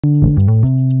Hi,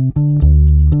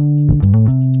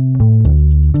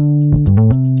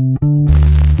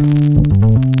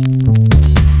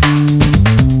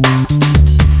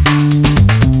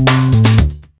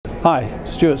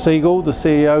 Stewart Segal, the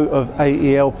CEO of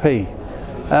AELP.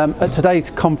 At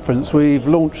today's conference we've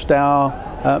launched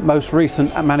our most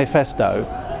recent manifesto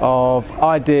of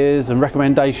ideas and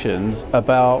recommendations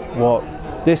about what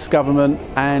this government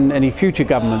and any future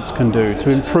governments can do to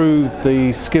improve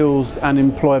the skills and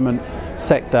employment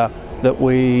sector that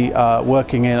we are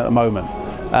working in at the moment.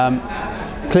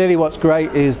 Clearly what's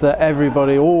great is that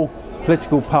everybody, all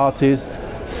political parties,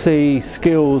 see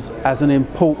skills as an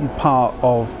important part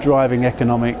of driving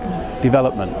economic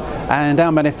development, and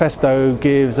our manifesto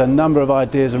gives a number of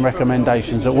ideas and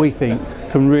recommendations that we think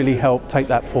can really help take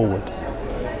that forward.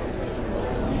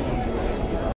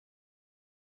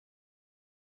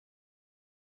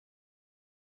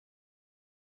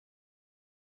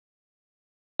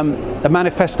 The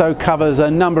manifesto covers a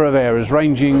number of areas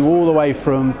ranging all the way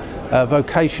from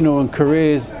vocational and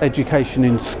careers education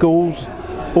in schools,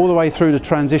 all the way through the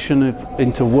transition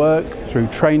into work, through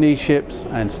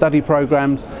traineeships and study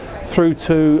programs, through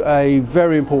to a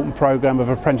very important program of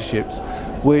apprenticeships,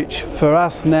 which for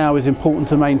us now is important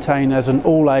to maintain as an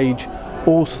all-age,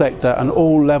 all-sector and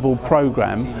all-level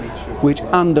program which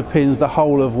underpins the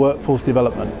whole of workforce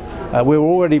development. We're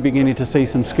already beginning to see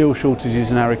some skill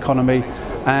shortages in our economy,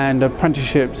 and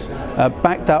apprenticeships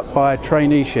backed up by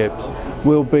traineeships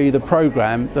will be the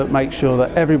program that makes sure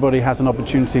that everybody has an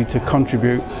opportunity to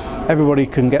contribute, everybody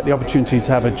can get the opportunity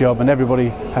to have a job, and everybody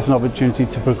has an opportunity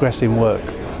to progress in work.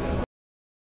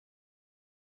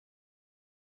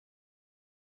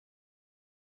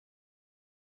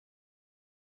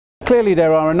 Clearly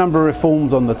there are a number of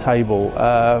reforms on the table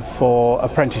for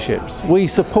apprenticeships. We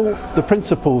support the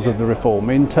principles of the reform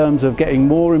in terms of getting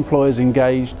more employers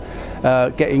engaged,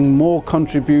 getting more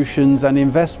contributions and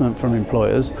investment from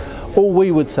employers. All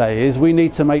we would say is we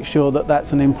need to make sure that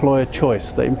that's an employer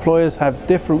choice, that employers have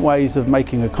different ways of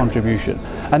making a contribution,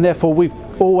 and therefore we've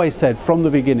always said from the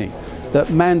beginning that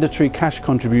mandatory cash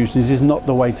contributions is not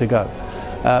the way to go.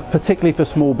 Particularly for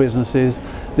small businesses,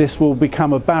 this will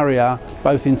become a barrier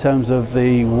both in terms of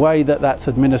the way that that's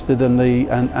administered and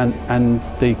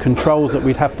the controls that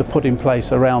we'd have to put in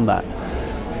place around that.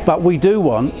 But we do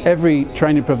want, every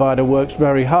training provider works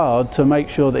very hard to make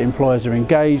sure that employers are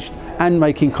engaged and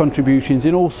making contributions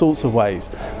in all sorts of ways,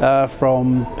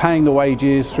 from paying the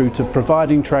wages through to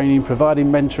providing training, providing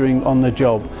mentoring on the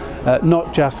job,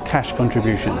 not just cash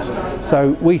contributions.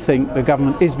 So we think the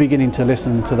government is beginning to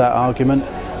listen to that argument.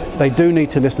 They do need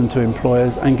to listen to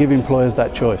employers and give employers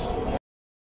that choice.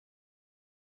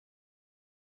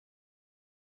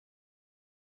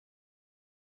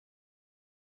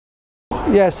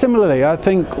 Yeah, similarly, I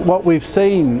think what we've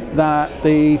seen that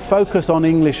the focus on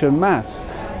English and maths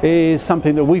is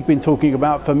something that we've been talking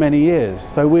about for many years.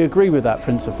 So we agree with that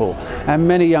principle. And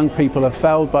many young people are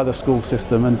failed by the school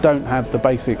system and don't have the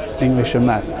basic English and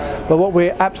maths. But what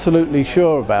we're absolutely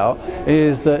sure about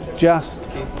is that just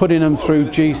putting them through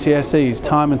GCSEs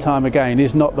time and time again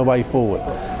is not the way forward.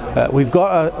 We've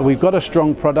got a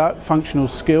strong product, functional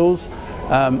skills,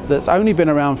 that's only been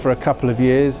around for a couple of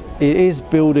years. It is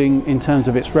building in terms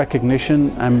of its recognition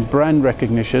and brand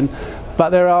recognition, but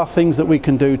there are things that we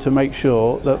can do to make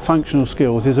sure that functional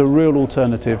skills is a real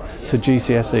alternative to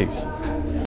GCSEs.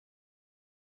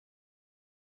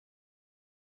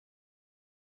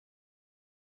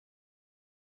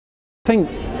 I think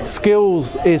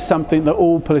skills is something that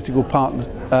all political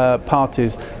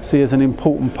parties see as an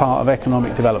important part of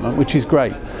economic development, which is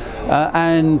great.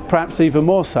 And perhaps even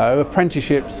more so,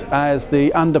 apprenticeships as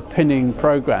the underpinning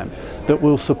program that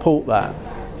will support that.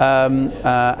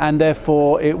 And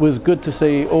therefore it was good to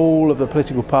see all of the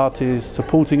political parties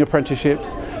supporting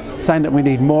apprenticeships, saying that we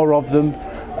need more of them.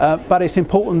 But it's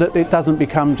important that it doesn't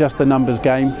become just a numbers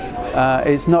game.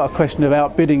 It's not a question of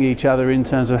outbidding each other in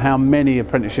terms of how many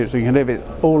apprenticeships we can live. It's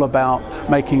all about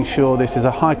making sure this is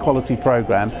a high quality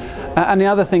program. And the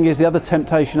other thing is, the other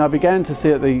temptation I began to see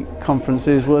at the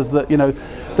conferences was that, you know,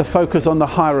 the focus on the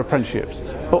higher apprenticeships.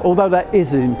 But although that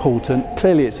is important,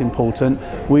 clearly it's important,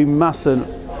 we mustn't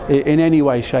in any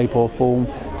way, shape or form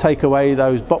take away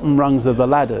those bottom rungs of the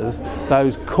ladders,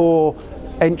 those core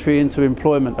entry into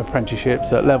employment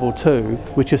apprenticeships at level 2,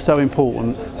 which are so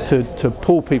important to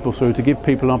pull people through, to give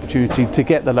people an opportunity to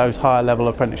get those higher level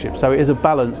apprenticeships. So it is a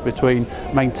balance between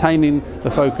maintaining the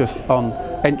focus on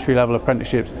entry level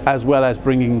apprenticeships as well as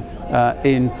bringing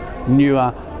in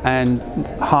newer and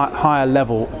higher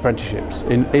level apprenticeships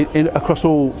across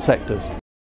all sectors.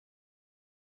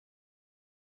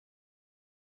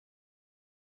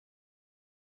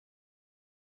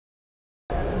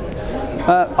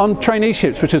 On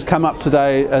traineeships, which has come up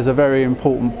today as a very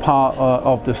important part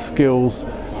of the skills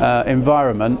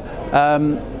environment,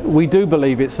 we do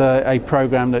believe it's a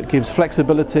programme that gives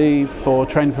flexibility for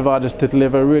training providers to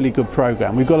deliver a really good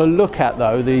programme. We've got to look at,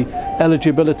 though, the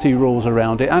eligibility rules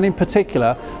around it, and in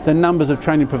particular the numbers of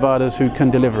training providers who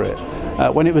can deliver it.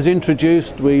 When it was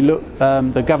introduced,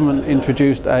 the government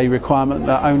introduced a requirement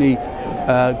that only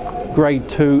grade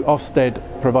 2 Ofsted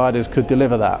providers could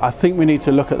deliver that. I think we need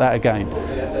to look at that again.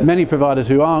 Many providers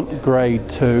who aren't grade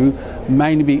 2,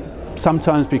 mainly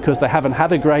sometimes because they haven't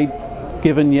had a grade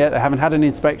given yet, they haven't had an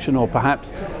inspection, or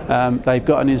perhaps they've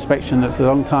got an inspection that's a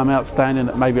long time outstanding,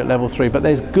 maybe at level 3, but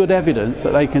there's good evidence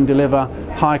that they can deliver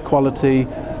high quality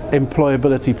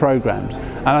employability programs.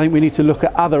 And I think we need to look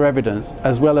at other evidence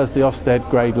as well as the Ofsted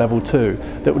grade level 2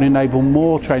 that would enable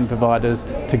more training providers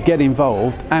to get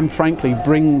involved and frankly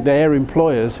bring their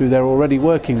employers who they're already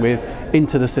working with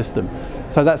into the system.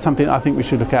 So that's something I think we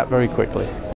should look at very quickly.